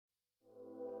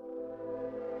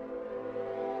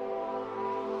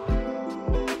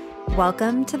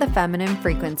Welcome to the Feminine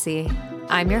Frequency.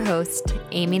 I'm your host,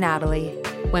 Amy Natalie,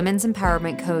 women's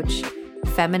empowerment coach,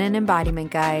 feminine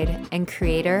embodiment guide, and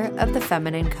creator of the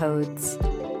Feminine Codes.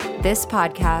 This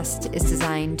podcast is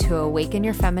designed to awaken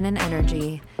your feminine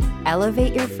energy,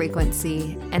 elevate your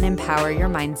frequency, and empower your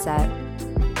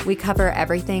mindset. We cover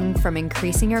everything from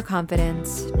increasing your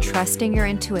confidence, trusting your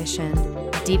intuition,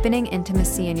 deepening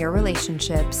intimacy in your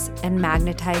relationships, and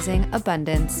magnetizing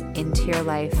abundance into your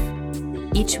life.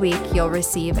 Each week, you'll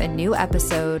receive a new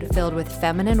episode filled with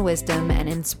feminine wisdom and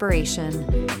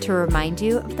inspiration to remind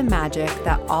you of the magic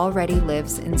that already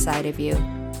lives inside of you.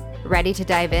 Ready to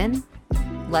dive in?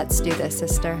 Let's do this,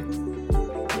 sister.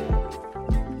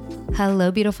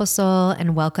 Hello, beautiful soul,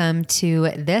 and welcome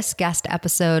to this guest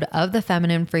episode of the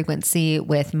Feminine Frequency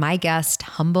with my guest,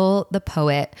 Humble the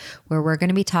Poet, where we're going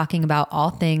to be talking about all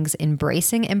things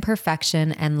embracing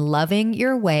imperfection and loving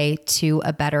your way to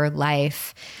a better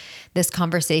life. This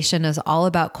conversation is all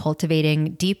about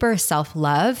cultivating deeper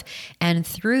self-love, and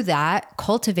through that,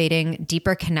 cultivating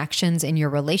deeper connections in your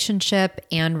relationship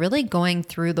and really going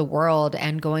through the world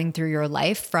and going through your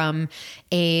life from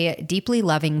a deeply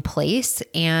loving place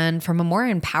and from a more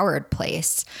empowered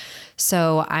place.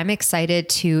 So I'm excited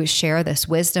to share this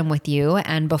wisdom with you.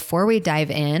 And before we dive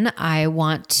in, I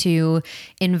want to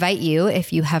invite you,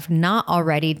 if you have not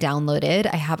already downloaded,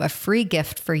 I have a free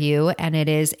gift for you, and it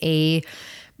is a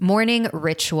morning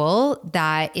ritual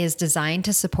that is designed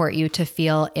to support you to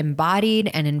feel embodied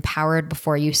and empowered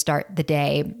before you start the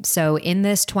day. So in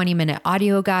this 20-minute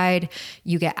audio guide,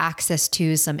 you get access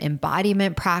to some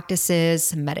embodiment practices,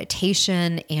 some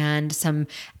meditation, and some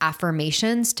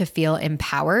affirmations to feel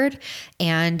empowered.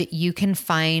 And you can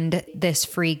find this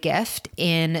free gift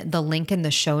in the link in the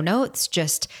show notes.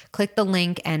 Just click the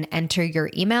link and enter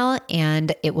your email,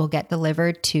 and it will get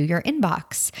delivered to your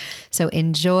inbox. So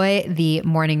enjoy the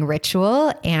morning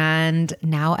ritual. And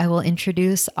now I will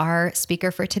introduce our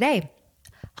speaker for today.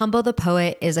 Humble the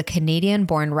Poet is a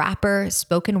Canadian-born rapper,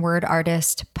 spoken word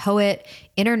artist, poet,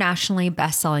 internationally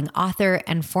best-selling author,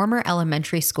 and former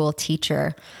elementary school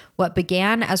teacher. What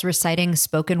began as reciting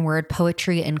spoken word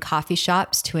poetry in coffee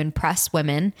shops to impress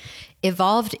women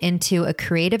evolved into a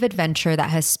creative adventure that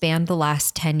has spanned the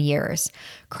last 10 years,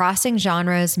 crossing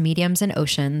genres, mediums, and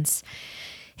oceans.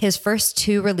 His first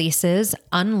two releases,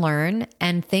 Unlearn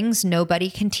and Things Nobody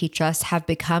Can Teach Us, have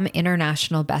become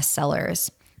international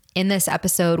bestsellers. In this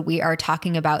episode, we are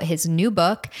talking about his new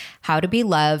book, How to Be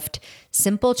Loved,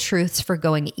 simple truths for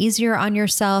going easier on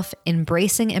yourself,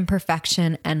 embracing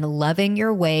imperfection, and loving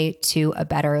your way to a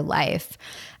better life.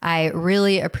 I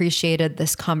really appreciated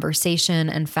this conversation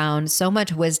and found so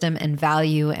much wisdom and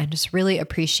value, and just really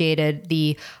appreciated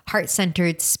the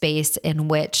heart-centered space in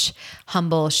which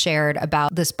Humble shared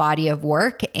about this body of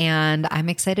work, and I'm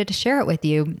excited to share it with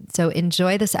you. So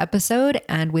enjoy this episode,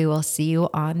 and we will see you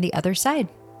on the other side.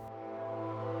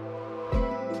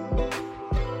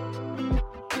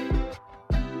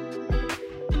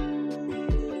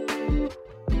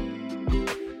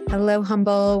 Hello,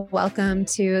 Humble. Welcome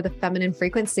to the Feminine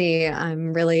Frequency.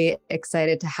 I'm really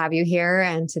excited to have you here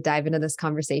and to dive into this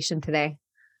conversation today.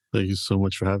 Thank you so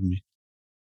much for having me.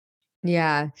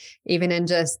 Yeah, even in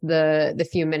just the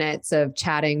few minutes of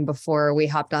chatting before we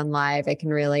hopped on live, I can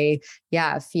really,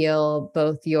 feel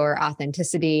both your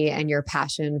authenticity and your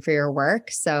passion for your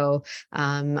work. So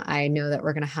I know that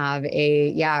we're going to have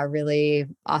a really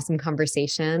awesome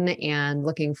conversation, and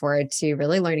looking forward to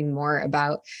really learning more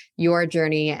about your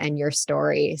journey and your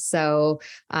story. So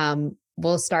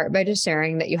we'll start by just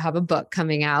sharing that you have a book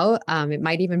coming out. It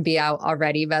might even be out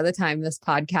already by the time this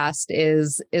podcast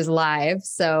is live.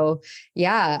 So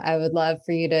I would love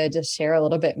for you to just share a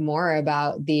little bit more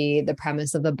about the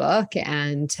premise of the book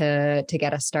and to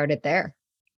get us started there.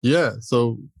 Yeah.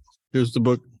 So here's the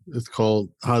book. It's called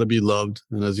How to Be Loved.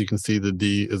 And as you can see, the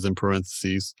D is in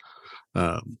parentheses.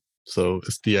 So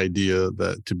it's the idea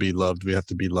that to be loved, we have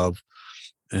to be loved.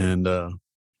 And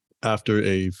after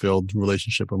a failed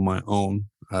relationship of my own,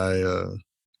 I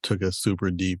took a super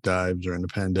deep dive during the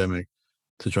pandemic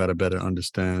to try to better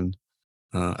understand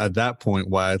at that point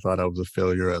why I thought I was a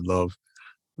failure at love.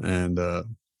 And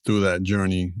through that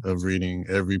journey of reading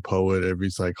every poet,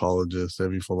 every psychologist,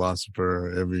 every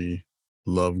philosopher, every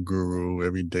love guru,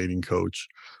 every dating coach,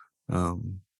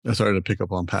 I started to pick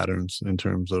up on patterns in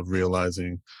terms of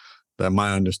realizing that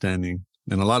my understanding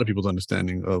and a lot of people's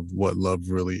understanding of what love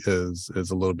really is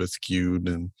a little bit skewed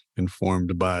and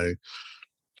informed by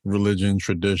religion,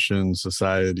 tradition,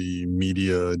 society,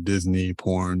 media, Disney,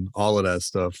 porn. All of that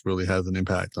stuff really has an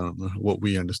impact on what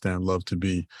we understand love to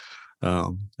be.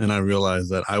 And I realized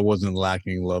that I wasn't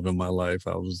lacking love in my life.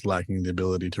 I was lacking the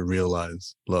ability to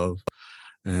realize love.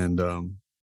 And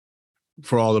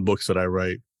for all the books that I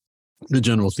write, the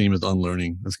general theme is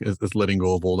unlearning. It's letting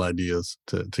go of old ideas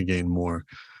to gain more.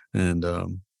 And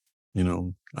I'm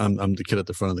the kid at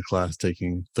the front of the class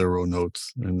taking thorough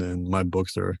notes, and then my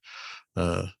books are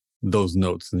uh, those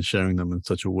notes and sharing them in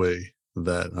such a way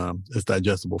that it's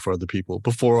digestible for other people.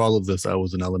 Before all of this, I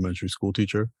was an elementary school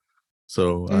teacher,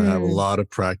 so I have a Mm. lot of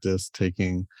practice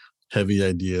taking heavy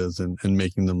ideas and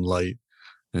making them light,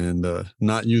 and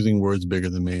not using words bigger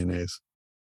than mayonnaise.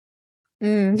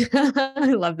 Mm.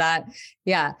 I love that.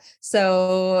 Yeah.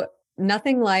 So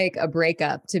nothing like a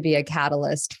breakup to be a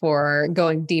catalyst for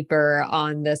going deeper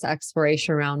on this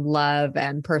exploration around love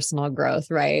and personal growth,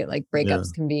 right? Like Yeah.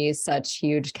 breakups can be such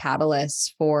huge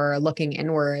catalysts for looking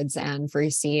inwards and for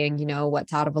seeing,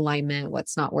 what's out of alignment,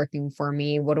 what's not working for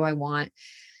me, what do I want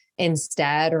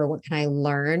instead, or what can I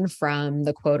learn from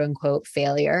the quote unquote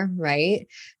failure, right?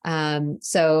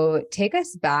 So take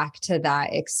us back to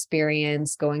that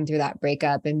experience going through that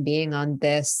breakup and being on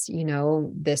this,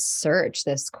 this search,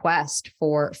 this quest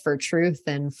for truth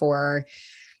and for,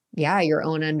 yeah, your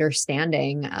own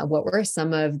understanding. What were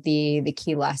some of the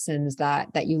key lessons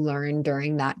that you learned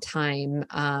during that time?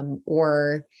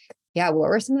 Or yeah, what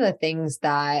were some of the things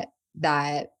that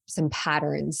some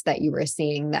patterns that you were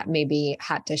seeing that maybe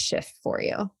had to shift for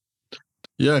you?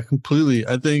 Yeah, completely.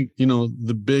 I think,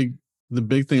 the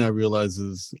big thing I realized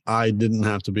is I didn't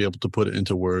have to be able to put it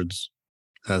into words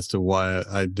as to why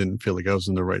I didn't feel like I was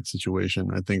in the right situation.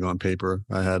 I think on paper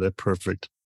I had a perfect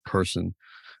person,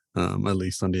 at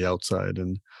least on the outside,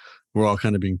 and we're all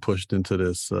kind of being pushed into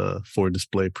this for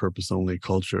display purpose only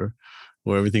culture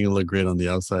where everything will look great on the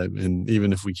outside, and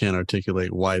even if we can't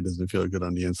articulate why it doesn't feel good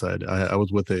on the inside. I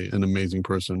was with an amazing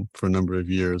person for a number of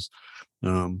years.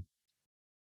 Um,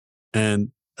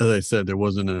 and as I said, there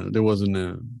wasn't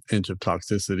a inch of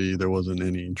toxicity. There wasn't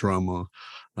any drama.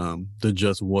 There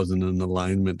just wasn't an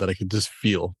alignment that I could just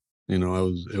feel. It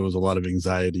was a lot of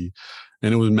anxiety,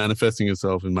 and it was manifesting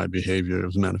itself in my behavior. It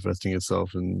was manifesting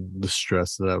itself in the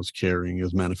stress that I was carrying. It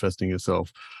was manifesting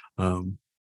itself um,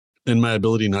 in my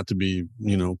ability not to be,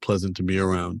 pleasant to be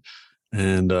around.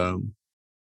 And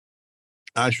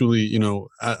actually,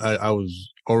 I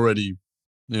was already,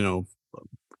 you know,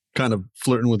 kind of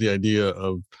flirting with the idea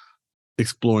of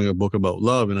exploring a book about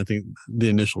love. And I think the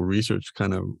initial research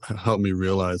kind of helped me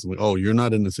realize, like, oh, you're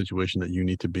not in the situation that you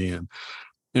need to be in.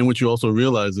 And what you also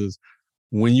realize is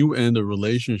when you end a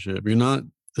relationship,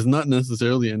 it's not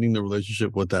necessarily ending the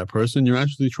relationship with that person. You're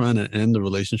actually trying to end the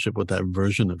relationship with that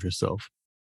version of yourself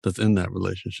that's in that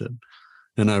relationship.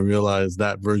 And I realized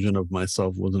that version of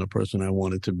myself wasn't a person I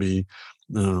wanted to be,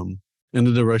 um, in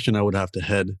the direction I would have to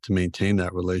head to maintain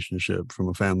that relationship from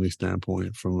a family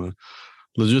standpoint, from a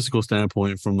logistical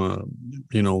standpoint, from a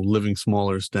living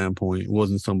smaller standpoint.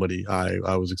 Wasn't somebody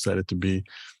I was excited to be.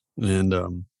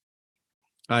 And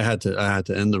I had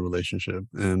to end the relationship.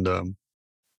 And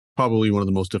probably one of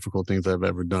the most difficult things I've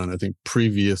ever done. I think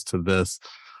previous to this,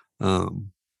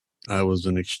 um, I was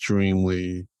an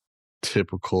extremely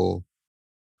typical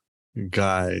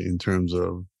guy in terms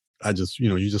of,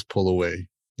 you just pull away.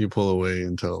 You pull away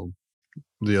until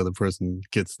the other person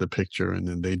gets the picture, and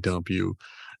then they dump you,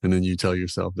 and then you tell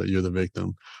yourself that you're the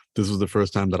victim. This was the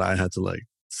first time that I had to like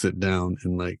sit down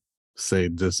and like say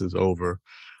this is over.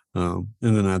 And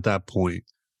then at that point,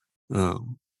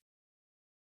 um,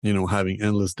 having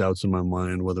endless doubts in my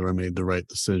mind whether I made the right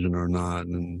decision or not,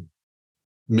 and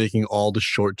making all the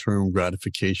short-term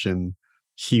gratification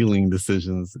healing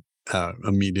decisions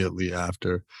immediately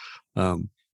after. Um,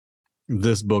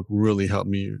 this book really helped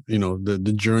me.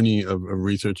 The journey of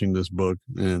researching this book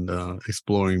and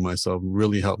exploring myself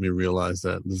really helped me realize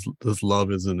that this love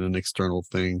isn't an external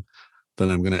thing that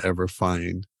I'm going to ever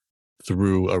find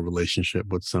through a relationship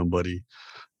with somebody.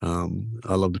 I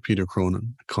love the Peter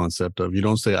Cronin concept of, you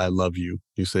don't say I love you,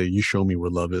 you say you show me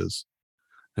where love is.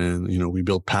 And we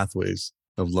build pathways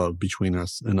of love between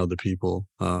us and other people,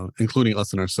 including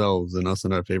us and ourselves, and us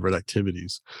and our favorite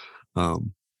activities.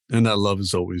 um, and that love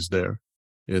is always there.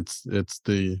 It's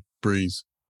the breeze,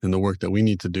 and the work that we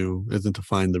need to do isn't to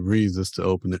find the breeze, is to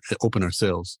open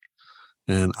ourselves.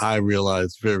 And I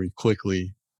realized very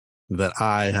quickly that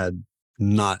I had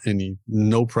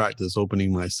no practice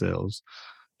opening my sails.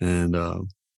 And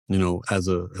as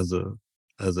a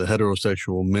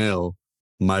heterosexual male,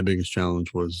 my biggest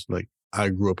challenge was, like, I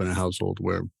grew up in a household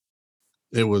where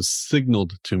it was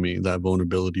signaled to me that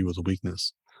vulnerability was a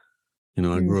weakness. I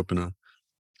Mm. grew up in a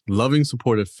loving,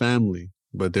 supportive family,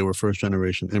 but they were first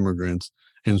generation immigrants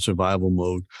in survival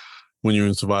mode. When you're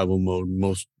in survival mode,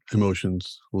 most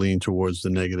emotions lean towards the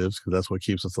negatives because that's what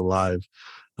keeps us alive.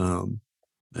 Um,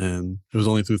 And it was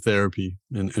only through therapy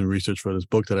and research for this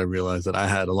book that I realized that I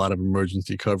had a lot of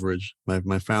emergency coverage.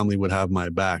 My family would have my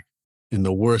back in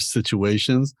the worst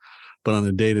situations, but on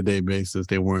a day-to-day basis,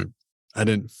 I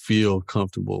didn't feel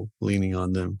comfortable leaning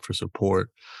on them for support.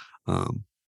 Um,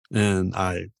 and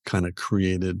I kind of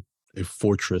created a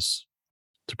fortress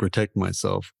to protect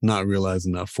myself, not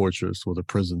realizing that fortress was a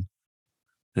prison.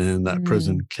 And that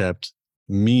prison kept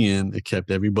me in, it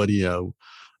kept everybody out.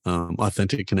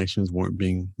 Authentic connections weren't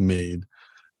being made.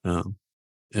 Um,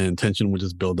 and tension would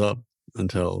just build up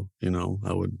until,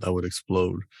 I would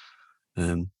explode.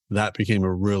 And that became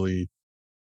a really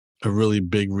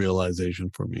big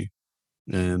realization for me.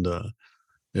 And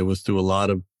it was through a lot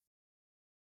of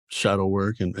shadow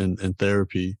work and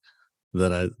therapy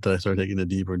that I started taking a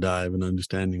deeper dive and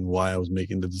understanding why I was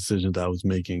making the decisions I was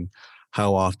making,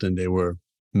 how often they were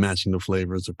matching the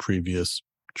flavors of previous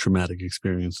traumatic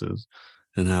experiences,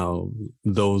 and how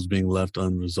those being left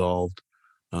unresolved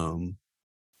um,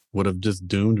 would have just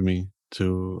doomed me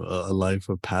to a life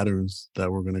of patterns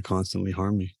that were going to constantly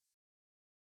harm me.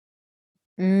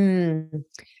 Mm.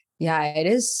 Yeah, it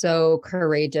is so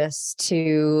courageous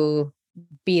to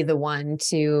be the one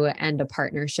to end a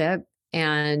partnership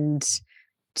and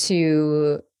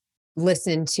to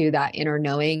listen to that inner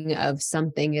knowing of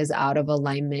something is out of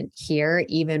alignment here,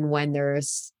 even when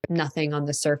there's nothing on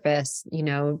the surface,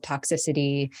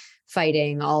 toxicity,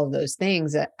 fighting, all of those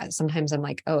things. Sometimes I'm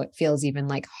like, oh, it feels even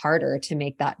like harder to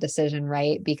make that decision,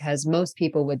 right? Because most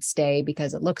people would stay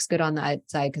because it looks good on the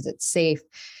outside, because it's safe,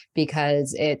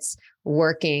 because it's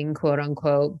working, quote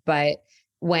unquote. But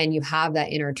when you have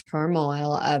that inner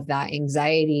turmoil of that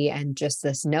anxiety and just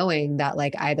this knowing that,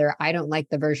 like, either I don't like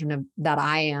the version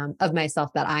of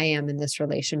myself that I am in this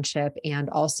relationship,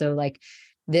 and also, like,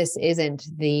 this isn't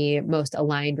the most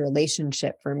aligned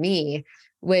relationship for me,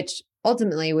 which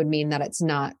ultimately would mean that it's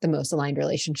not the most aligned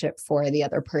relationship for the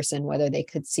other person, whether they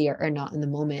could see it or not in the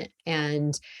moment.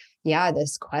 And yeah,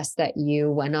 this quest that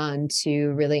you went on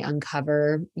to really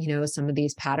uncover, some of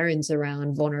these patterns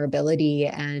around vulnerability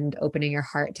and opening your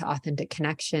heart to authentic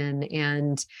connection,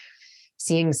 and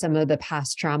seeing some of the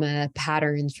past trauma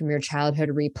patterns from your childhood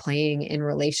replaying in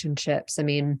relationships. I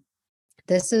mean,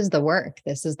 this is the work.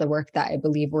 This is the work that I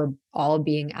believe we're all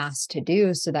being asked to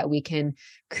do so that we can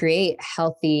create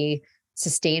healthy,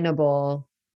 sustainable,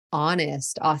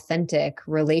 honest, authentic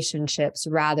relationships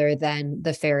rather than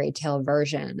the fairy tale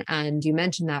version. And you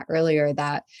mentioned that earlier,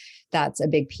 that that's a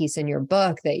big piece in your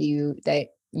book, that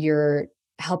you're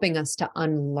helping us to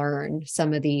unlearn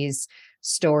some of these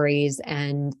stories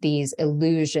and these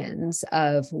illusions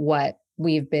of what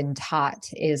we've been taught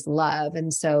is love.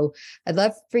 And so I'd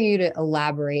love for you to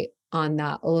elaborate on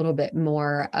that a little bit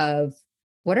more, of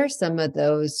what are some of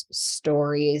those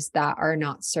stories that are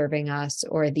not serving us,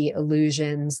 or the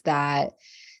illusions that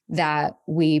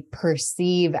we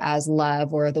perceive as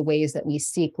love, or the ways that we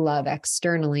seek love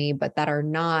externally, but that are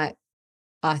not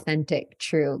authentic,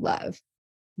 true love.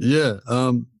 Yeah.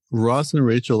 Ross and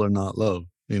Rachel are not love,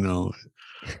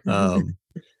 Um,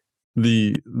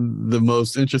 the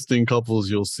most interesting couples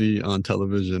you'll see on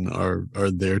television are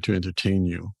there to entertain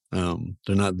you.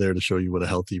 They're not there to show you what a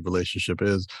healthy relationship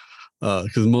is,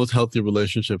 because most healthy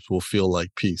relationships will feel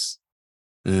like peace,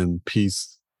 and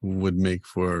peace would make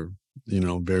for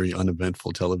very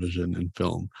uneventful television and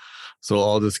film. So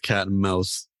all this cat and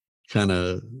mouse kind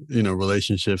of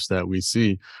relationships that we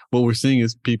see, what we're seeing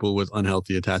is people with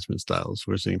unhealthy attachment styles.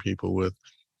 We're seeing people with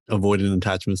avoidant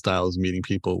attachment styles meeting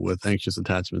people with anxious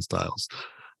attachment styles.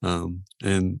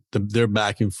 And their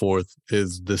back and forth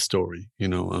is this story.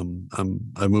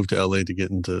 I moved to LA to get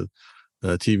into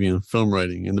TV and film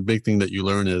writing, and the big thing that you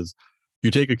learn is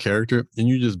you take a character and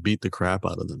you just beat the crap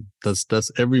out of them.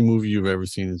 That's every movie you've ever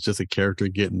seen is just a character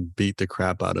getting beat the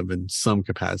crap out of in some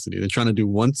capacity. They're trying to do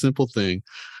one simple thing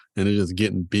and they're just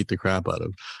getting beat the crap out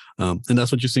of. And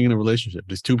that's what you're seeing in a relationship.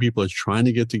 These two people are trying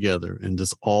to get together, and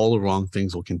just all the wrong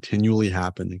things will continually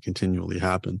happen and continually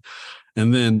happen.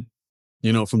 And then,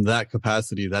 from that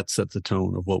capacity, that sets the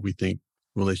tone of what we think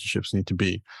relationships need to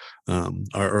be.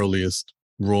 Our earliest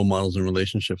role models in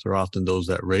relationships are often those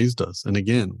that raised us. And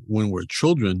again, when we're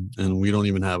children and we don't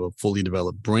even have a fully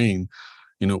developed brain,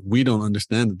 we don't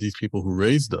understand that these people who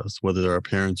raised us, whether they're our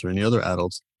parents or any other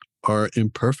adults, are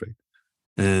imperfect.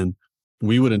 And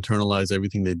we would internalize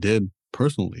everything they did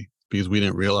personally because we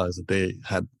didn't realize that they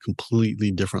had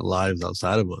completely different lives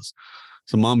outside of us.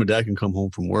 So mom and dad can come home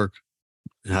from work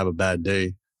and have a bad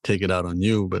day, take it out on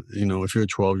you. But, if you're a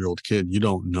 12-year-old kid, you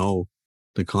don't know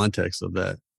the context of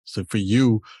that. So for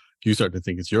you, you start to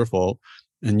think it's your fault,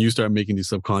 and you start making these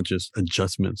subconscious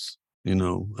adjustments,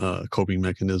 coping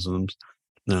mechanisms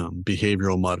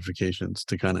behavioral modifications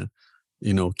to kind of,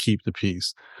 keep the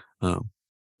peace. Um,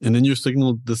 and then you're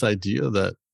signaled this idea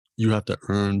that you have to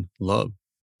earn love.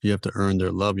 You have to earn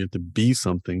their love. You have to be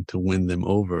something to win them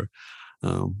over.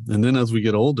 And then as we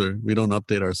get older, we don't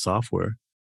update our software.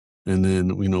 And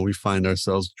then, we find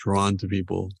ourselves drawn to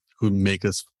people who make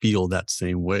us feel that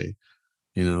same way.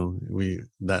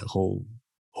 That whole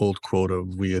old quote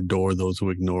of we adore those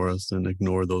who ignore us and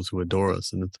ignore those who adore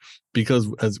us. And it's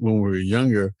because as when we were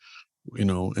younger,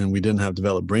 and we didn't have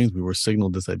developed brains, we were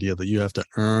signaled this idea that you have to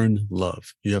earn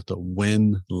love. You have to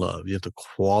win love. You have to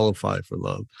qualify for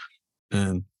love.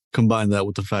 And combine that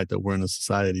with the fact that we're in a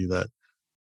society that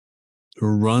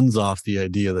runs off the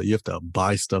idea that you have to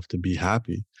buy stuff to be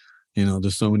happy.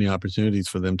 There's so many opportunities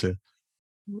for them to,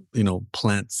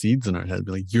 plant seeds in our head.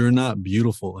 Be like, you're not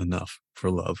beautiful enough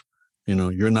for love.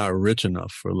 You're not rich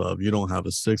enough for love. You don't have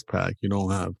a six pack. You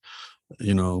don't have,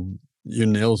 your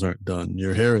nails aren't done.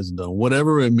 Your hair isn't done.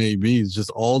 Whatever it may be, it's just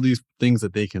all these things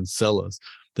that they can sell us.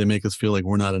 They make us feel like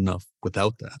we're not enough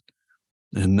without that.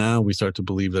 And now we start to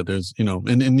believe that there's,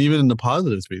 and even in the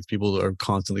positive space, people are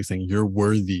constantly saying you're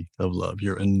worthy of love.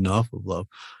 You're enough of love.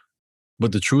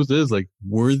 But the truth is, like,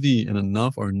 worthy and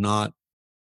enough are not,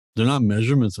 they're not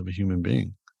measurements of a human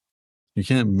being. You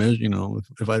can't measure,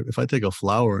 if I take a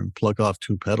flower and pluck off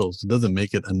two petals, it doesn't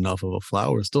make it enough of a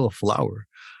flower. It's still a flower.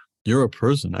 You're a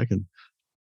person. I can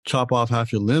chop off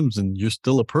half your limbs and you're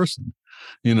still a person.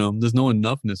 There's no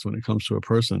enoughness when it comes to a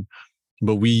person.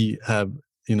 But we have,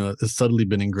 it's subtly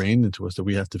been ingrained into us that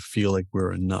we have to feel like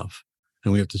we're enough.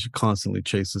 And we have to constantly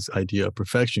chase this idea of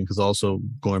perfection. Because also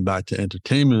going back to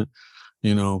entertainment,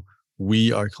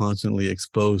 we are constantly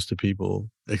exposed to people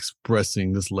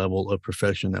expressing this level of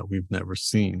perfection that we've never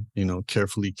seen,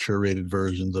 carefully curated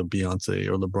versions of Beyonce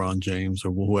or LeBron James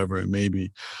or whoever it may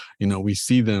be. We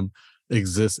see them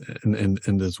exist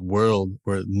in this world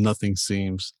where nothing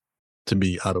seems to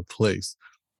be out of place.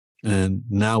 And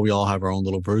now we all have our own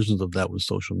little versions of that with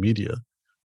social media,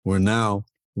 where now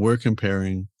we're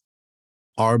comparing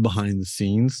our behind the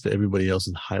scenes to everybody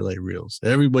else's highlight reels.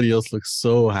 Everybody else looks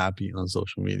so happy on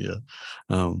social media.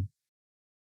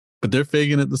 But they're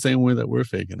faking it the same way that we're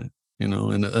faking it,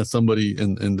 and as somebody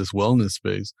in this wellness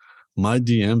space, my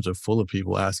DMs are full of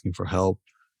people asking for help.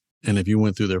 And if you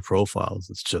went through their profiles,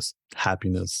 it's just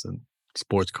happiness and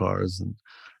sports cars and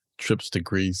trips to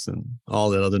Greece and all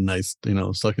that other nice,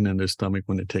 sucking in their stomach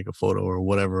when they take a photo or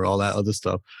whatever, all that other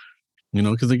stuff,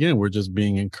 because again, we're just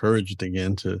being encouraged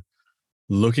again to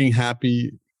looking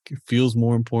happy feels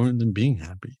more important than being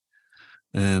happy.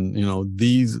 And,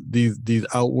 these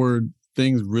outward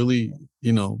things really,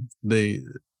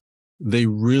 they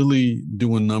really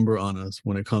do a number on us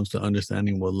when it comes to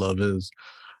understanding what love is.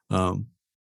 And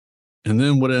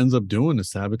then what it ends up doing is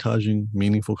sabotaging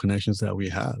meaningful connections that we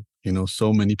have.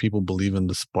 So many people believe in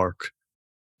the spark,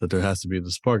 that there has to be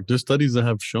the spark. There's studies that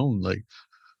have shown, like,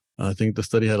 I think the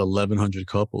study had 1,100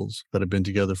 couples that have been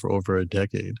together for over a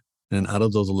decade. And out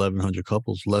of those 1,100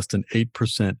 couples, less than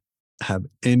 8% have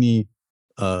any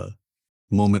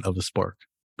moment of a spark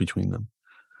between them.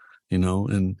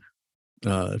 And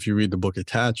if you read the book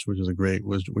Attached, which is a great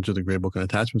book on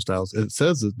attachment styles, it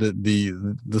says that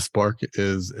the spark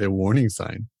is a warning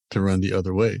sign to run the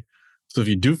other way. So if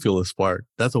you do feel a spark,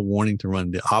 that's a warning to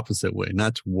run the opposite way,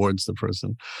 not towards the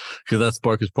person, because that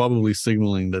spark is probably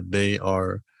signaling that they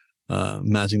are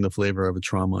matching the flavor of a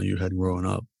trauma you had growing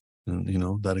up. And,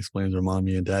 that explains our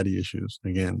mommy and daddy issues.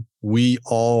 Again, we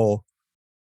all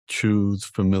choose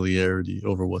familiarity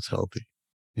over what's healthy.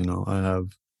 I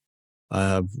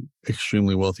have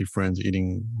extremely wealthy friends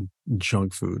eating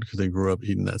junk food because they grew up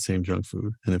eating that same junk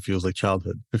food, and it feels like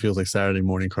childhood. It feels like Saturday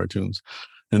morning cartoons,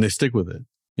 and they stick with it,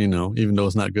 even though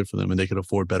it's not good for them and they could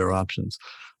afford better options.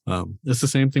 It's the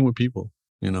same thing with people.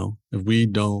 If we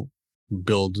don't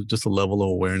build just a level of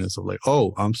awareness of like,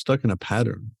 oh, I'm stuck in a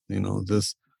pattern,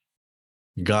 this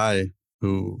guy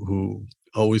who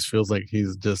always feels like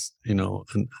he's just,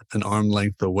 an arm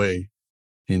length away,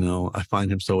 I find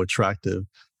him so attractive.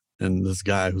 And this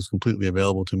guy who's completely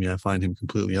available to me, I find him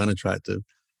completely unattractive.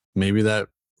 Maybe that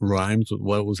rhymes with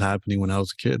what was happening when I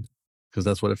was a kid, because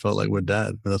that's what it felt like with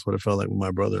dad. That's what it felt like with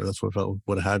my brother. That's what it felt,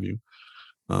 what have you.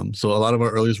 So a lot of our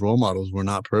earliest role models were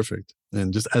not perfect.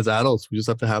 And just as adults, we just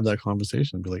have to have that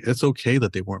conversation. Be like, it's okay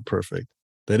that they weren't perfect.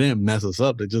 They didn't mess us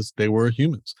up. They were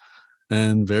humans.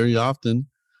 And very often,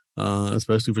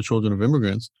 especially for children of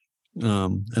immigrants,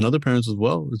 and other parents as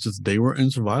well, it's just they were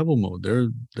in survival mode.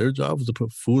 Their job was to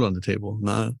put food on the table,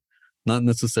 not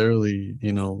necessarily,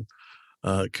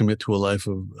 commit to a life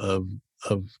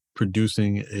of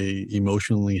producing a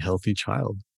emotionally healthy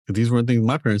child. These weren't things,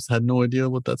 my parents had no idea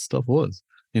what that stuff was.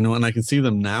 And I can see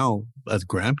them now as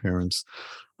grandparents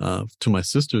to my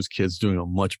sister's kids doing a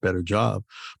much better job,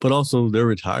 but also they're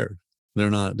retired. They're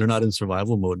not in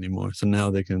survival mode anymore. So now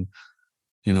they can,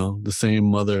 the same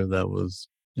mother that was,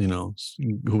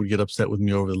 who would get upset with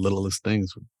me over the littlest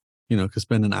things, could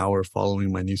spend an hour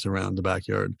following my niece around the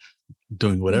backyard,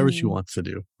 doing whatever she Mhm. wants to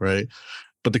do. Right.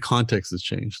 But the context has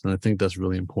changed. And I think that's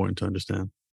really important to understand.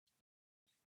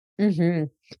 Mhm.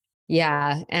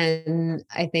 Yeah, and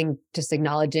I think just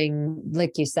acknowledging,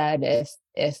 like you said,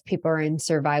 if people are in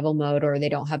survival mode or they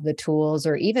don't have the tools,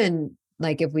 or even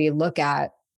like if we look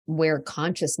at where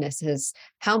consciousness is,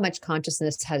 how much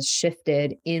consciousness has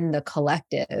shifted in the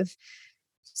collective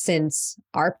since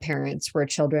our parents were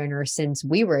children or since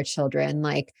we were children,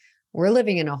 like we're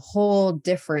living in a whole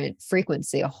different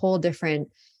frequency, a whole different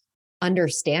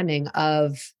understanding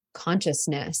of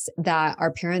consciousness that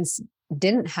our parents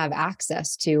didn't have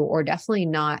access to, or definitely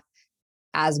not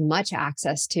as much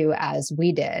access to as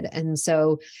we did. And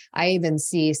so I even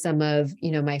see some of,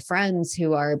 my friends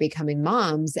who are becoming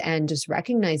moms and just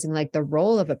recognizing like the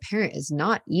role of a parent is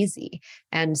not easy,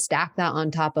 and stack that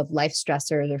on top of life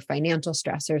stressors or financial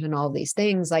stressors and all of these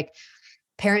things. Like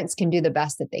parents can do the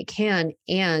best that they can,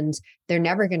 and they're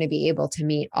never going to be able to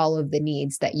meet all of the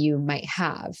needs that you might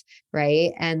have,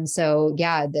 right? And so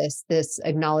yeah, this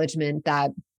acknowledgement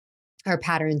that our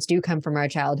patterns do come from our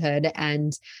childhood,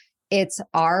 and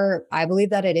I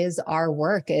believe that it is our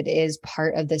work. It is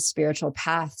part of the spiritual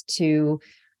path to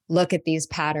look at these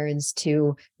patterns,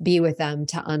 to be with them,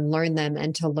 to unlearn them,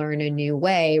 and to learn a new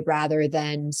way, rather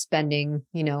than spending,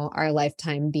 our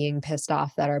lifetime being pissed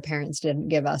off that our parents didn't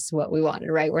give us what we wanted,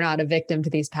 right? We're not a victim to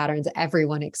these patterns.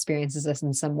 Everyone experiences this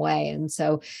in some way. And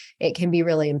so it can be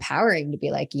really empowering to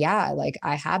be like, yeah, like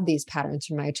I have these patterns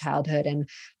from my childhood, and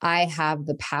I have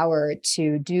the power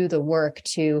to do the work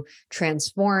to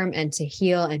transform and to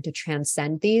heal and to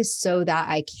transcend these so that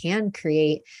I can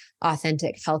create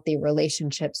authentic, healthy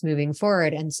relationships moving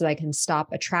forward. And so I can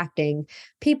stop attracting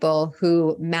people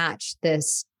who match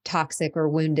this toxic or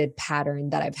wounded pattern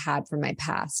that I've had from my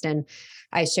past. And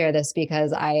I share this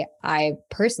because I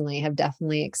personally have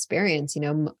definitely experienced,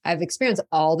 I've experienced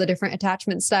all the different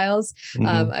attachment styles. Hmm.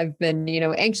 I've been,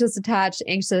 anxious attached,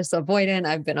 anxious avoidant.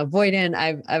 I've been avoidant.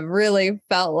 I've really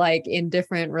felt like in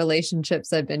different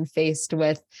relationships I've been faced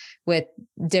with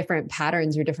different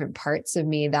patterns or different parts of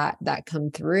me that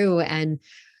come through. And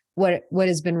what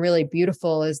has been really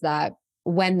beautiful is that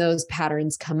when those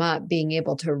patterns come up, being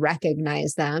able to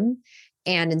recognize them,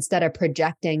 and instead of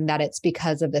projecting that it's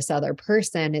because of this other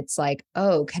person, it's like,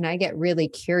 oh, can I get really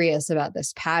curious about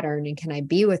this pattern, and can I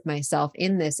be with myself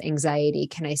in this anxiety?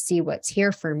 Can I see what's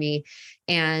here for me?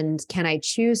 And can I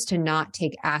choose to not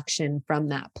take action from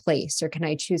that place, or can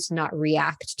I choose to not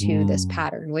react to this Mm.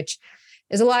 pattern, which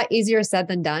is a lot easier said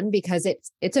than done, because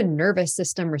it's a nervous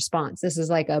system response. This is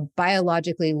like a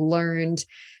biologically learned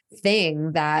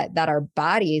thing that our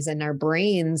bodies and our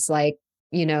brains, like,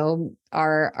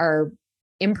 are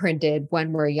imprinted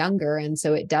when we're younger. And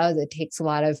so it takes a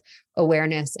lot of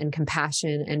awareness and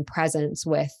compassion and presence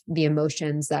with the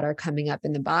emotions that are coming up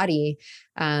in the body,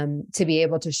 to be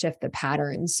able to shift the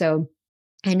pattern. So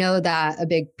I know that a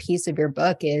big piece of your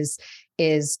book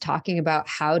is talking about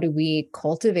how do we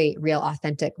cultivate real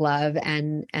authentic love,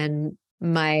 and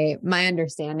my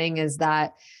understanding is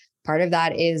that part of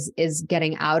that is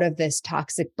getting out of this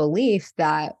toxic belief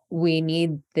that we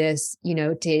need this,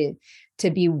 to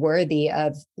be worthy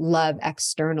of love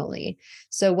externally.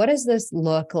 So what does this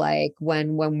look like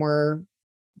when we're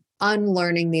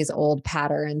unlearning these old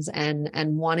patterns and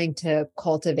wanting to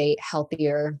cultivate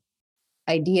healthier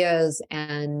ideas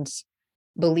and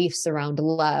beliefs around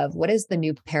love? What is the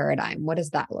new paradigm? What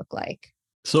does that look like?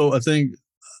 So I think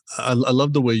I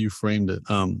love the way you framed it.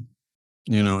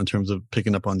 In terms of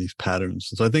picking up on these patterns.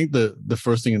 So I think the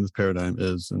first thing in this paradigm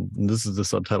is, and this is the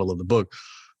subtitle of the book,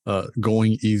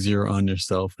 going easier on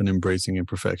yourself and embracing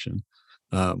imperfection.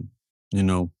 Um, you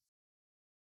know,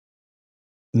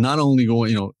 not only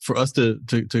going, for us to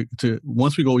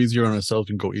once we go easier on ourselves,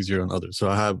 we can go easier on others. So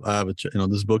I have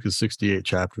this book is 68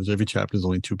 chapters. Every chapter is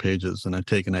only 2 pages, and I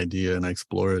take an idea and I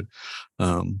explore it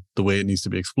the way it needs to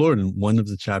be explored. And one of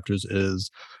the chapters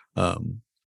is, um,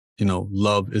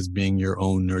 love is being your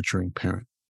own nurturing parent.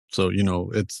 So,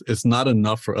 it's not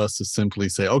enough for us to simply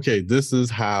say, okay, this is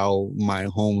how my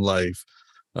home life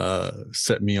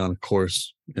set me on a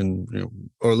course, and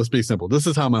or let's be simple, this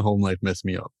is how my home life messed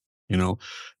me up. You know,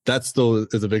 that still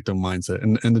is a victim mindset.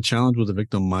 And the challenge with the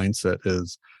victim mindset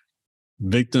is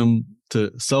victim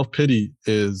to self-pity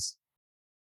is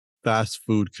fast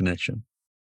food connection.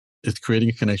 It's creating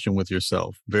a connection with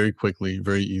yourself very quickly,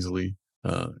 very easily,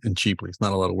 and cheaply. It's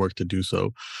not a lot of work to do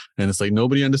so. And it's like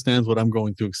nobody understands what I'm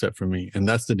going through except for me. And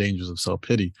that's the dangers of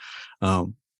self-pity.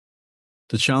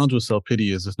 The challenge with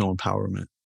self-pity is there's no empowerment.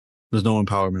 There's no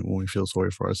empowerment when we feel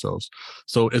sorry for ourselves.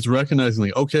 So it's recognizing,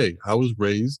 like, okay, I was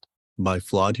raised by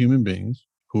flawed human beings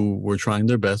who were trying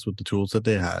their best with the tools that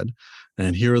they had.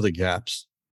 And here are the gaps.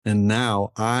 And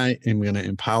now I am going to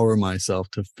empower myself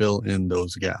to fill in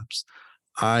those gaps.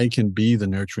 I can be the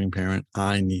nurturing parent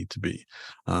I need to be.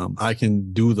 I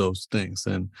can do those things.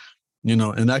 And,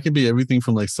 and that could be everything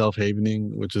from like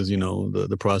self-havening, which is,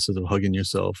 the process of hugging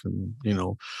yourself and,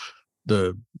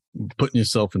 the putting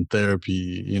yourself in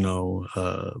therapy,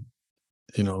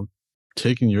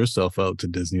 taking yourself out to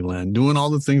Disneyland, doing all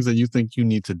the things that you think you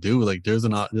need to do. Like there's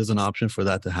an option for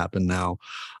that to happen now.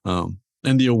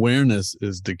 And the awareness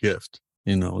is the gift.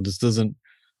 This doesn't,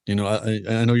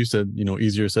 I know you said,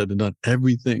 easier said than done.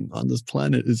 Everything on this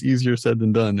planet is easier said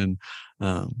than done. And,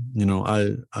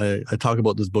 I talk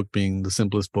about this book being the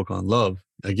simplest book on love.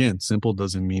 Again, simple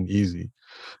doesn't mean easy.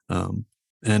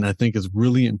 And I think it's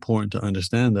really important to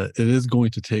understand that it is going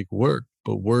to take work,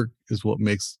 but work is what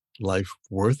makes life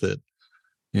worth it.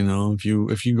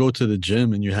 If you go to the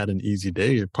gym and you had an easy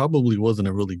day, it probably wasn't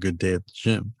a really good day at the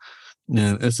gym.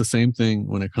 And it's the same thing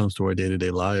when it comes to our day-to-day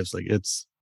lives. Like it's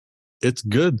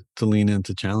good to lean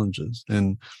into challenges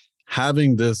and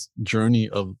having this journey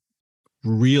of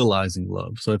realizing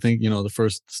love. So I think, the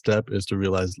first step is to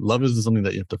realize love isn't something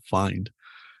that you have to find.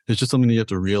 It's just something that you have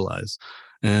to realize.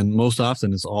 And most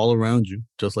often it's all around you,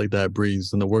 just like that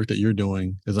breeze. And the work that you're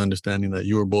doing is understanding that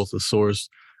you are both a source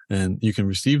and you can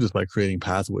receive this by creating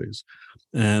pathways.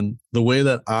 And the way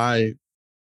that I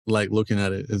like looking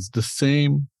at it is the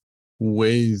same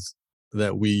ways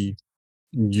that we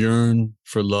yearn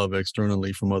for love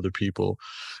externally from other people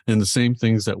and the same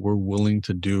things that we're willing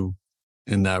to do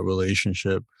in that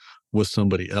relationship with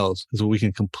somebody else is what we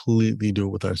can completely do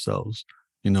with ourselves.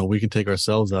 We can take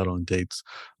ourselves out on dates.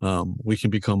 We can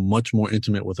become much more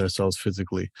intimate with ourselves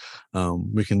physically.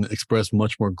 We can express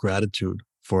much more gratitude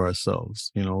for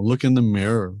ourselves. Look in the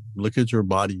mirror, look at your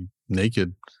body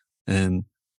naked and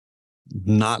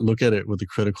not look at it with a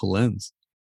critical lens.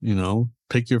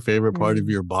 Pick your favorite part of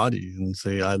your body and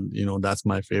say, that's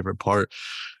my favorite part.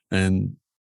 And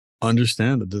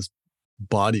understand that this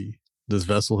body, this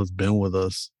vessel has been with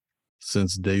us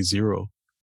since day zero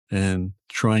and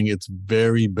trying its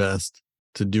very best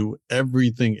to do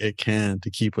everything it can to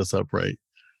keep us upright.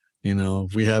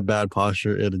 If we have bad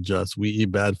posture, it adjusts. We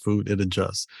eat bad food, it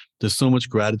adjusts. There's so much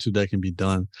gratitude that can be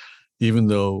done, even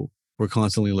though we're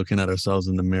constantly looking at ourselves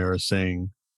in the mirror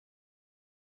saying,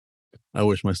 I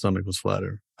wish my stomach was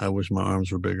flatter. I wish my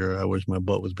arms were bigger. I wish my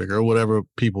butt was bigger, or whatever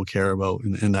people care about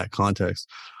in that context.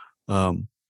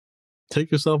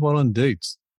 Take yourself out on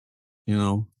dates,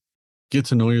 get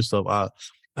to know yourself.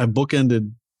 I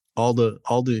bookended all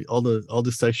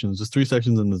the sections. There's 3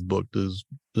 sections in this book. There's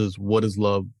what is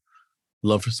love,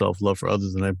 love for self, love for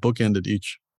others. And I bookended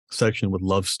each section with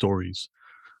love stories.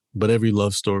 But every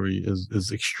love story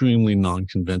is extremely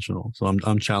non-conventional. So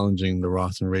I'm challenging the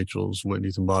Ross and Rachels,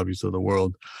 Whitneys and Bobbies of the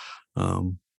world. I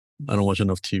don't watch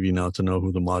enough TV now to know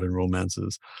who the modern romance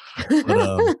is.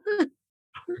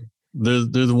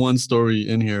 But there's one story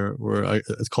in here where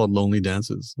it's called Lonely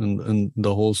Dances. And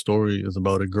the whole story is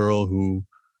about a girl who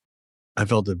I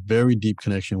felt a very deep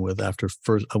connection with after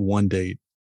one date.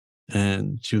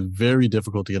 And she was very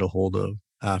difficult to get a hold of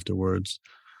afterwards.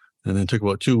 And then it took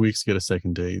about 2 weeks to get a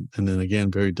second date. And then again,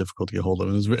 very difficult to get hold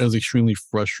of. It was extremely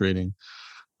frustrating.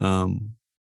 And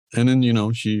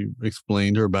then, she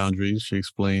explained her boundaries. She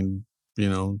explained,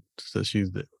 that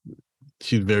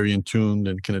she's very in tune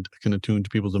and can attune to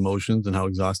people's emotions and how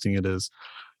exhausting it is.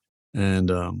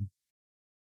 And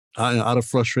out of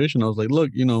frustration, I was like, look,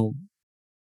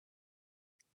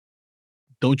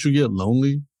 don't you get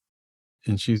lonely?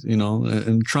 And she's,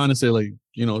 and trying to say like,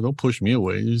 don't push me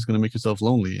away. You're just going to make yourself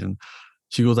lonely. And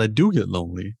she goes, I do get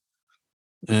lonely.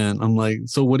 And I'm like,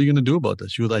 so what are you going to do about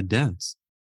that? She goes, I dance.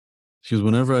 She goes,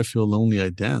 whenever I feel lonely, I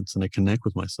dance and I connect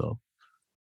with myself.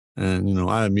 And,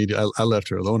 I left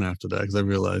her alone after that because I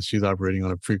realized she's operating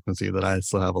on a frequency that I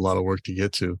still have a lot of work to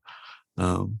get to.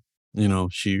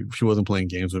 She wasn't playing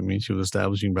games with me. She was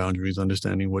establishing boundaries,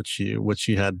 understanding what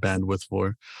she had bandwidth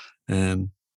for, and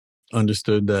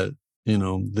understood that,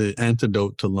 the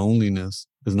antidote to loneliness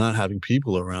is not having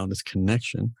people around, it's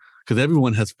connection. Because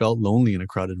everyone has felt lonely in a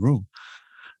crowded room.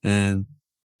 And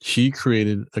she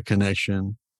created a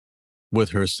connection with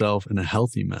herself in a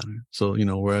healthy manner. So,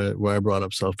 where I brought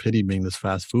up self-pity being this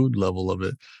fast food level of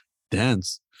it,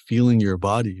 dance, feeling your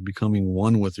body, becoming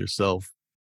one with yourself,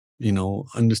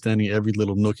 understanding every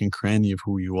little nook and cranny of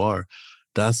who you are.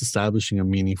 that's establishing a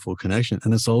meaningful connection.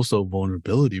 And it's also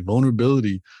vulnerability.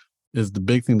 Vulnerability is the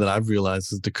big thing that I've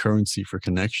realized is the currency for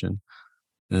connection.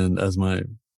 And as my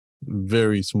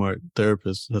very smart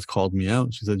therapist has called me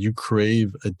out, she said, you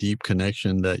crave a deep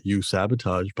connection that you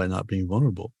sabotage by not being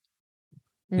vulnerable,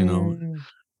 you know?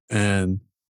 And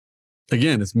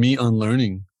again, it's me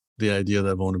unlearning the idea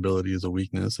that vulnerability is a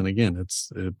weakness. And again,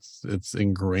 it's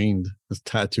ingrained, it's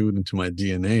tattooed into my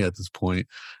DNA at this point,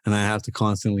 and I have to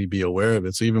constantly be aware of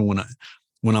it. So even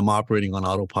when I'm operating on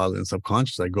autopilot and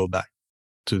subconscious, I go back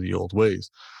to the old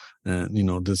ways.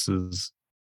 And this is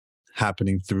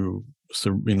happening through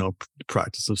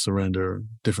practice of surrender,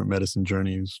 different medicine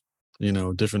journeys,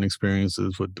 different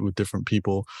experiences with different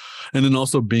people, and then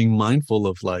also being mindful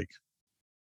of like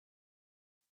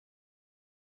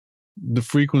the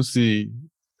frequency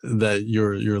that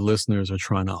your listeners are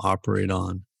trying to operate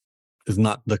on is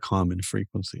not the common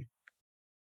frequency.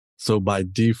 So by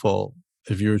default,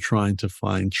 if you're trying to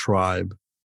find tribe,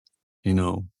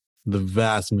 the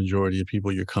vast majority of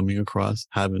people you're coming across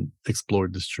haven't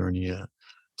explored this journey yet.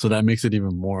 So that makes it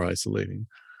even more isolating.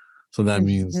 So that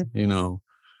means,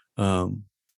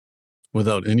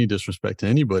 without any disrespect to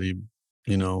anybody,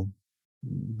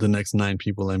 the next 9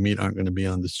 people I meet aren't going to be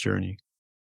on this journey.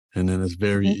 And then it's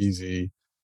very easy,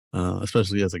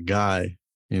 especially as a guy,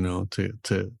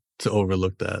 to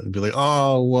overlook that and be like,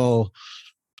 oh, well,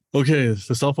 okay,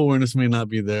 the self-awareness may not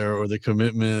be there, or the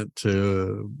commitment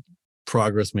to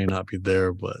progress may not be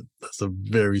there, but that's a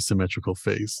very symmetrical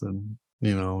face. And,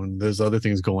 and there's other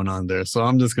things going on there. So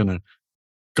I'm just going to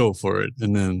go for it.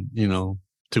 And then,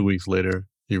 2 weeks later,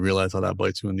 you realize how that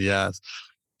bites you in the ass.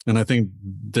 And I think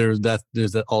there's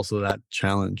also that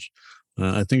challenge.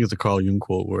 I think it's a Carl Jung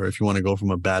quote where if you want to go from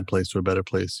a bad place to a better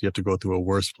place, you have to go through a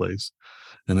worse place.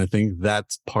 And I think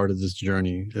that's part of this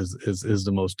journey is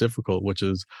the most difficult, which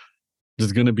is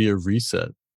there's going to be a reset,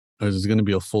 or there's going to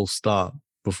be a full stop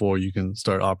before you can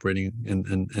start operating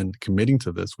and committing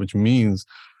to this, which means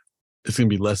it's going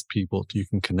to be less people you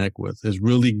can connect with. It's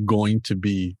really going to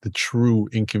be the true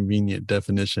inconvenient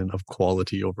definition of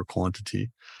quality over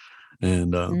quantity.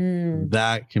 And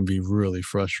that can be really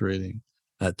frustrating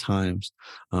at times.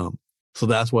 So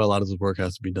that's why a lot of this work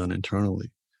has to be done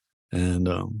internally. And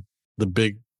the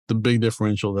big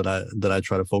differential that I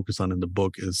try to focus on in the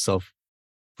book is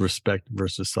self-respect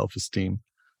versus self-esteem.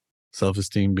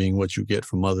 Self-esteem being what you get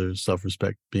from others,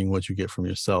 self-respect being what you get from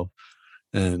yourself.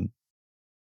 And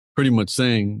pretty much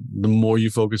saying the more you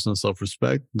focus on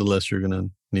self-respect, the less you're going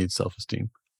to need self-esteem,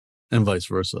 and vice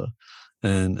versa.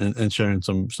 And sharing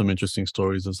some interesting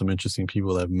stories of some interesting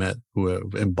people I've met who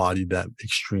have embodied that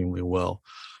extremely well.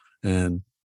 And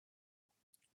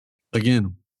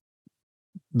again,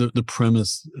 the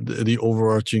premise, the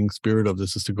overarching spirit of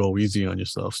this is to go easy on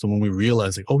yourself. So when we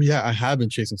realize like, oh yeah, I have been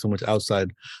chasing so much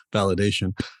outside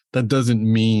validation, that doesn't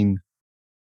mean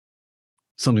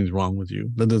something's wrong with you.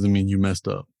 That doesn't mean you messed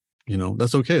up.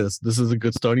 That's okay. This is a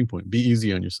good starting point. Be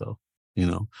easy on yourself.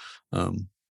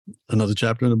 Another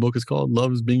chapter in the book is called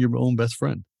Love is Being Your Own Best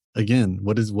Friend. Again,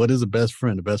 what is a best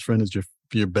friend? A best friend is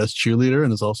your best cheerleader,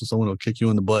 and it's also someone who'll kick you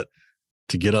in the butt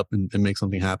to get up and make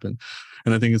something happen.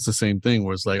 And I think it's the same thing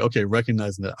where it's like, okay,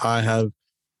 recognizing that I have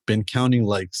been counting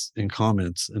likes and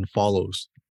comments and follows,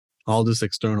 all this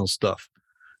external stuff,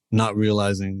 not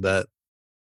realizing that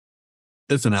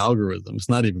it's an algorithm. It's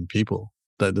not even people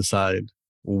that decide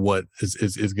what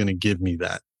is going to give me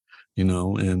that,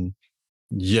 and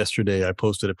yesterday I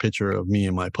posted a picture of me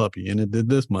and my puppy and it did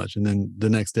this much. And then the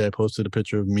next day I posted a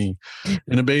picture of me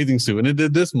in a bathing suit and it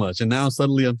did this much. And now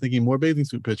suddenly I'm thinking more bathing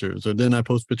suit pictures. Or then I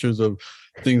post pictures of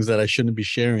things that I shouldn't be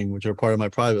sharing, which are part of my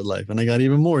private life. And I got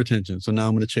even more attention. So now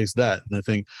I'm going to chase that. And I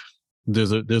think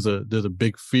there's a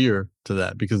big fear to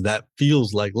that because that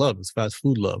feels like love. It's fast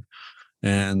food love.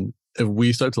 And if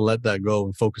we start to let that go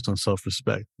and focus on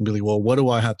self-respect and be like, well, what do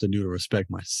I have to do to respect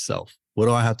myself? What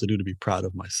do I have to do to be proud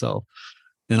of myself?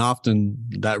 And often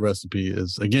that recipe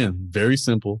is, again, very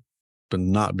simple, but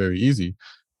not very easy.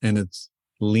 And it's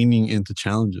leaning into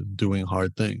challenges, doing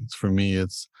hard things. For me,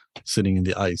 it's sitting in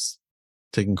the ice,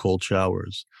 taking cold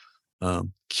showers,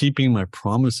 keeping my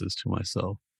promises to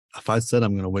myself. If I said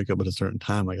I'm going to wake up at a certain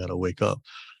time, I got to wake up.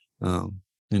 And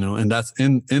that's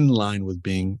in line with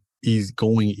being easy,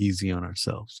 going easy on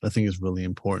ourselves. I think is really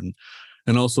important.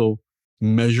 And also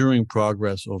measuring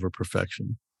progress over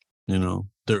perfection.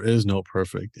 There is no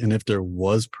perfect. And if there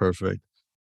was perfect,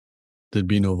 there'd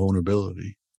be no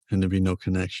vulnerability and there'd be no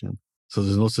connection. So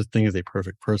there's no such thing as a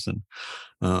perfect person.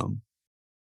 And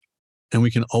we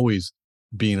can always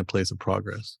be in a place of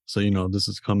progress. So, this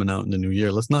is coming out in the new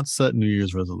year. Let's not set New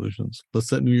Year's resolutions. Let's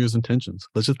set New Year's intentions.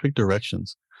 Let's just pick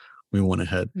directions. we went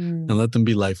ahead Mm. and let them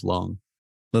be lifelong.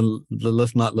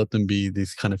 Let's not let them be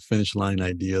these kind of finish line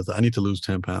ideas. I need to lose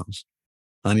 10 pounds.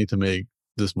 I need to make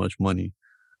this much money.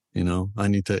 I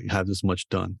need to have this much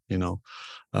done.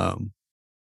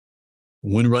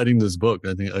 When writing this book,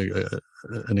 I think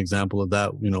an example of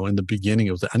that, in the beginning,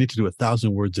 it was I need to do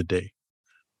 1,000 words a day.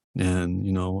 And,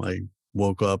 I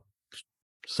woke up,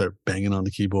 started banging on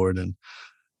the keyboard, and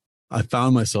I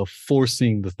found myself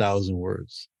forcing the 1,000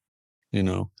 words,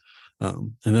 and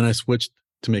then I switched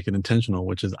to make it intentional,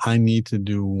 which is I need to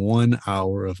do 1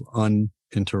 hour of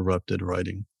uninterrupted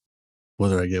writing.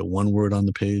 Whether I get one word on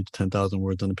the page, 10,000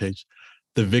 words on the page,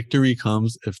 the victory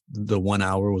comes if the 1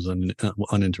 hour was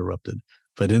uninterrupted.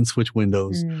 If I didn't switch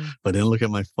windows, if I didn't look at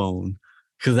my phone,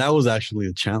 because that was actually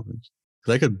a challenge.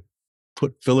 Because I could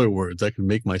put filler words, I could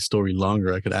make my story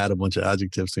longer, I could add a bunch of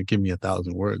adjectives to give me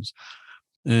 1,000 words.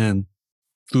 And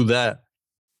through that,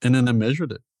 and then I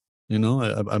measured it.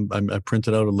 I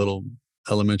printed out a little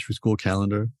elementary school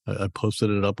calendar. I posted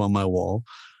it up on my wall.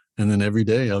 And then every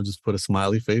day I'll just put a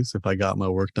smiley face if I got my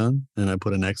work done, and I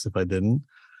put an X if I didn't.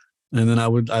 And then I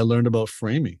learned about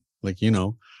framing. Like,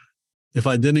 if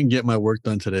I didn't get my work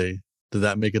done today, does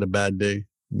that make it a bad day?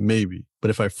 Maybe. But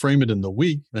if I frame it in the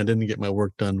week and I didn't get my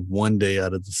work done 1 day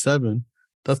out of the 7,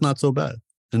 that's not so bad.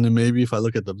 And then maybe if I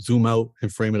look at the zoom out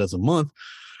and frame it as a month,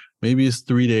 maybe it's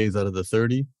 3 days out of the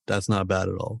 30. That's not bad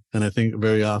at all. And I think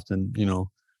very often,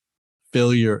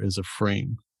 failure is a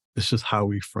frame. It's just how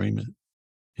we frame it,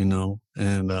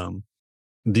 and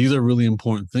these are really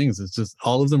important things. It's just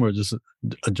all of them are just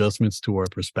adjustments to our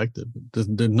perspective. There's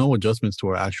no adjustments to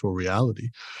our actual reality.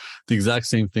 The exact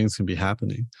same things can be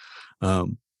happening.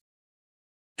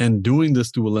 And doing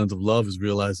this through a lens of love is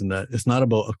realizing that it's not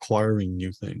about acquiring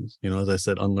new things. As I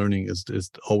said, unlearning is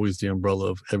always the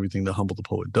umbrella of everything that Humble the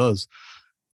Poet does.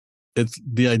 It's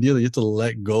the idea that you have to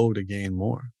let go to gain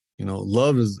more.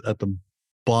 Love is at the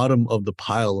bottom of the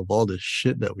pile of all this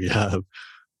shit that we have.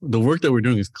 The work that we're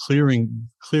doing is clearing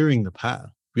the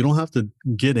path. We don't have to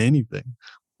get anything.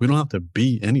 We don't have to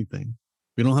be anything.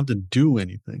 We don't have to do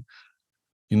anything.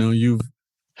 You've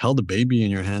held a baby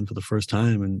in your hand for the first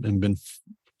time and been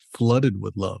flooded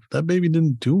with love. That baby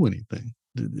didn't do anything.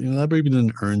 That baby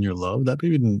didn't earn your love. That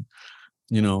baby didn't,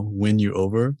 win you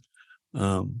over.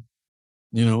 And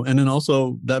then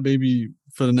also that baby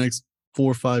for the next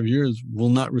 4 or 5 years will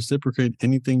not reciprocate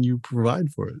anything you provide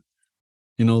for it.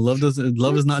 Love is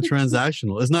not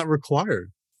transactional. It's not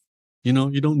required. You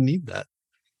don't need that.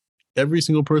 Every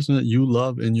single person that you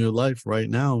love in your life right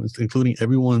now, including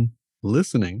everyone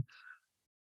listening,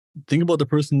 think about the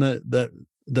person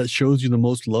that shows you the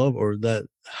most love or that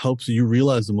helps you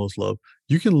realize the most love.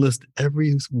 You can list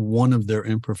every one of their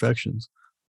imperfections,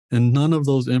 and none of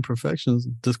those imperfections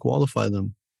disqualify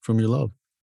them from your love.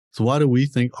 So why do we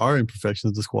think our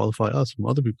imperfections disqualify us from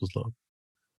other people's love?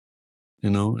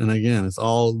 And again, it's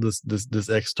all this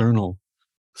external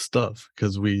stuff,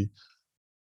 because we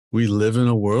live in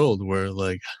a world where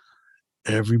like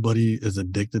everybody is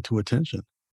addicted to attention.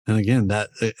 And again,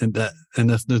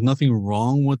 there's nothing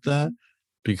wrong with that,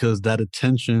 because that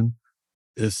attention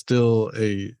is still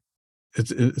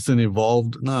it's an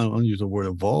evolved, I don't use the word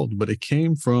evolved, but it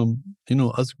came from,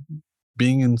 us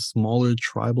being in smaller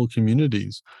tribal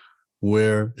communities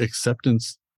where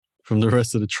acceptance from the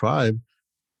rest of the tribe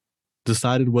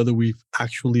decided whether we've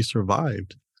actually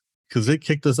survived. Because they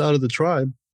kicked us out of the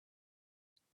tribe,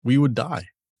 we would die.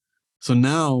 So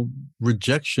now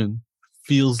rejection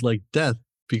feels like death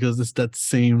because it's that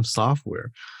same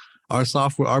software.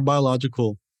 Our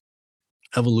biological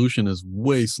evolution is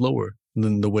way slower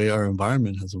than the way our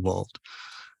environment has evolved.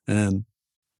 And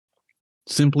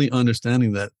simply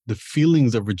understanding that the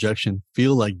feelings of rejection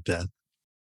feel like death,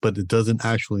 but it doesn't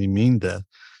actually mean death,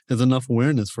 is enough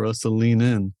awareness for us to lean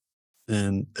in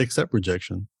and accept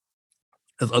rejection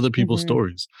as other people's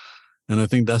stories. And I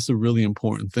think that's a really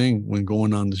important thing when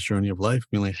going on this journey of life,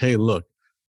 being like, hey, look,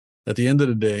 at the end of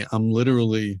the day, I'm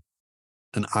literally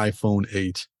an iPhone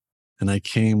 8 and I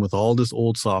came with all this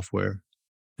old software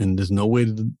and there's no way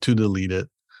to delete it.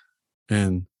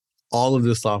 And all of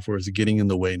this software is getting in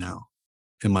the way now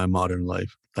in my modern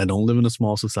life. I don't live in a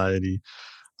small society.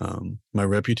 My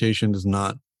reputation does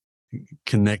not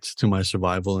connect to my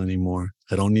survival anymore.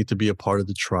 I don't need to be a part of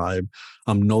the tribe.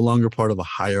 I'm no longer part of a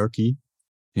hierarchy.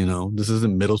 This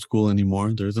isn't middle school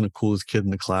anymore. There isn't a coolest kid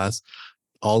in the class.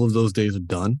 All of those days are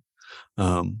done.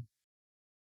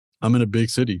 I'm in a big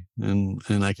city and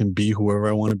I can be whoever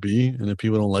I want to be. And if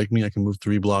people don't like me, I can move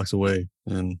 3 blocks away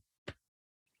and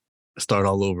start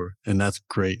all over. And that's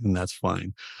great. And that's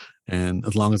fine. And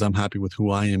as long as I'm happy with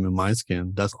who I am in my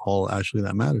skin, that's all actually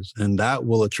that matters. And that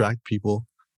will attract people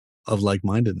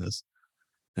like-mindedness.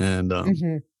 And,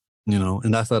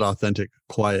 and that's that authentic,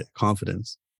 quiet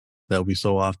confidence that we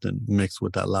so often mix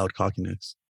with that loud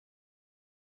cockiness.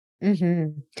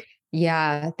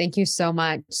 Yeah. Thank you so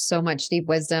much. So much deep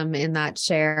wisdom in that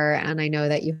share. And I know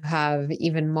that you have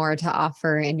even more to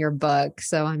offer in your book.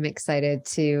 So I'm excited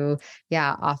to,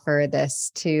 offer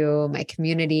this to my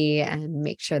community and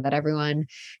make sure that everyone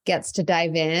gets to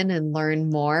dive in and learn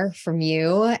more from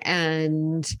you.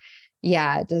 And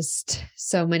just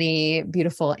so many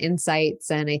beautiful insights.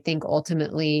 And I think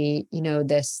ultimately,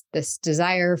 this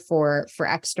desire for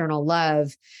external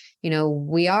love,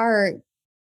 we are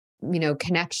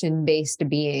connection based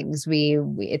beings. We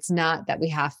it's not that we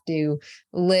have to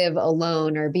live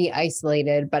alone or be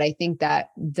isolated, but I think that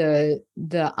the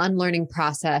unlearning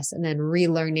process and then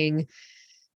relearning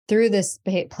through this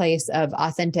place of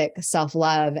authentic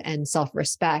self-love and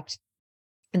self-respect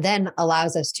then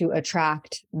allows us to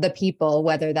attract the people,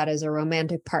 whether that is a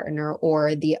romantic partner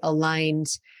or the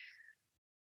aligned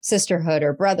sisterhood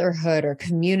or brotherhood or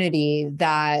community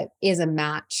that is a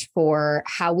match for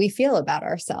how we feel about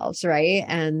ourselves, right?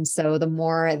 And so the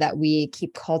more that we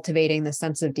keep cultivating the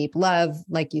sense of deep love,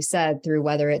 like you said, through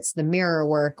whether it's the mirror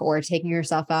work or taking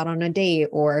yourself out on a date,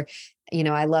 or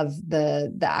I love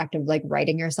the act of like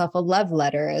writing yourself a love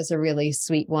letter is a really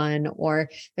sweet one. Or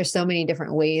there's so many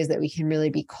different ways that we can really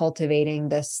be cultivating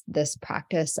this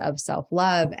practice of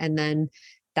self-love. And then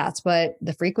that's what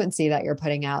the frequency that you're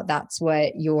putting out, that's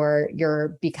what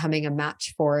you're becoming a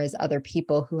match for, is other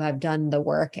people who have done the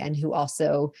work and who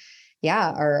also,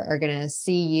 are going to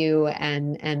see you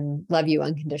and love you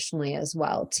unconditionally as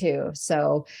well too.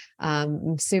 So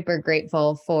I'm super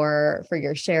grateful for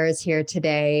your shares here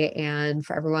today. And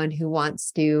for everyone who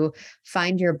wants to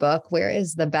find your book, where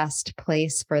is the best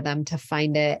place for them to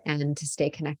find it and to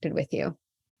stay connected with you?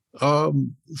 So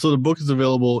the book is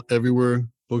available everywhere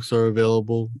books are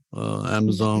available,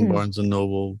 Amazon, Barnes and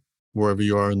Noble, wherever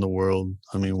you are in the world.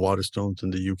 I mean, Waterstones in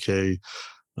the UK,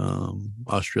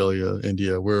 Australia,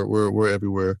 India, we're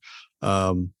everywhere.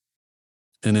 And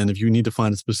then if you need to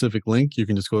find a specific link, you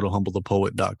can just go to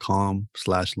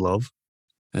humblethepoet.com/love.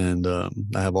 And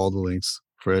I have all the links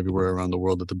for everywhere around the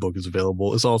world that the book is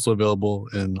available. It's also available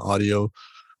in audio.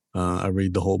 I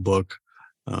read the whole book.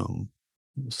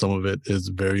 Some of it is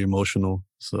very emotional.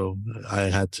 So I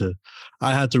had to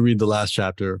read the last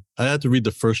chapter. I had to read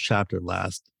the first chapter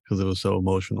last because it was so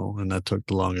emotional, and that took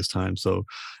the longest time. So,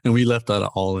 and we left that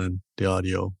all in the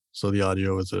audio. So the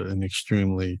audio is an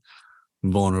extremely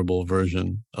vulnerable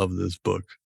version of this book,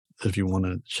 if you want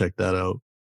to check that out.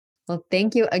 Well,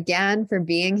 thank you again for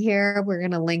being here. We're going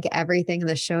to link everything in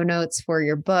the show notes for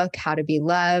your book, How to Be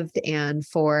Loved, and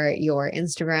for your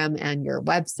Instagram and your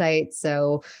website,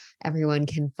 so everyone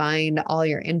can find all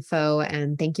your info.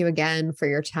 And thank you again for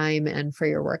your time and for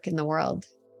your work in the world.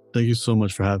 Thank you so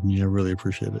much for having me. I really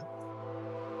appreciate it.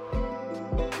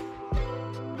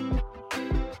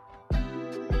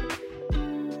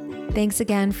 Thanks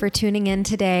again for tuning in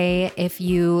today. If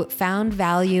you found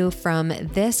value from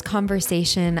this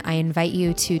conversation, I invite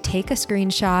you to take a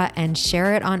screenshot and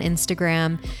share it on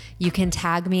Instagram. You can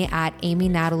tag me at Amy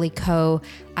Natalie Co.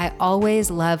 I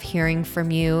always love hearing from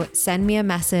you. Send me a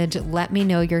message. Let me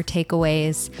know your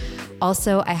takeaways.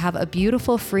 Also, I have a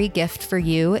beautiful free gift for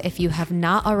you. If you have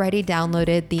not already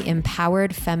downloaded the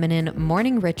Empowered Feminine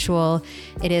Morning Ritual,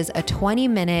 it is a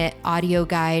 20-minute audio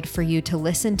guide for you to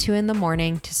listen to in the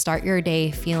morning to start your day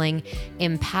feeling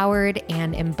empowered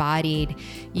and embodied.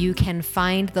 You can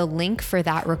find the link for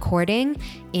that recording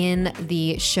in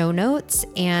the show notes.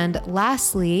 And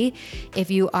lastly, if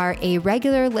you are a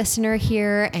regular listener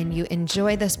here and you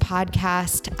enjoy this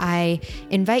podcast, I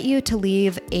invite you to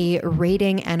leave a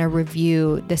rating and a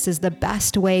review. This is the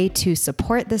best way to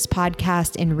support this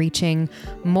podcast in reaching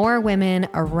more women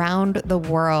around the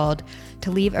world.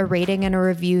 To leave a rating and a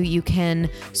review, you can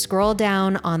scroll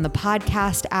down on the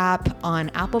podcast app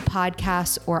on Apple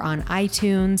Podcasts or on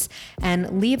iTunes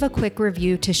and leave a quick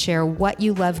review to share what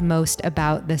you love most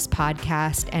about this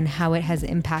podcast and how it has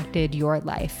impacted your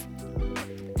life.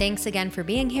 Thanks again for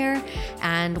being here,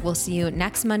 and we'll see you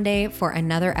next Monday for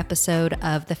another episode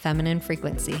of The Feminine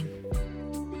Frequency.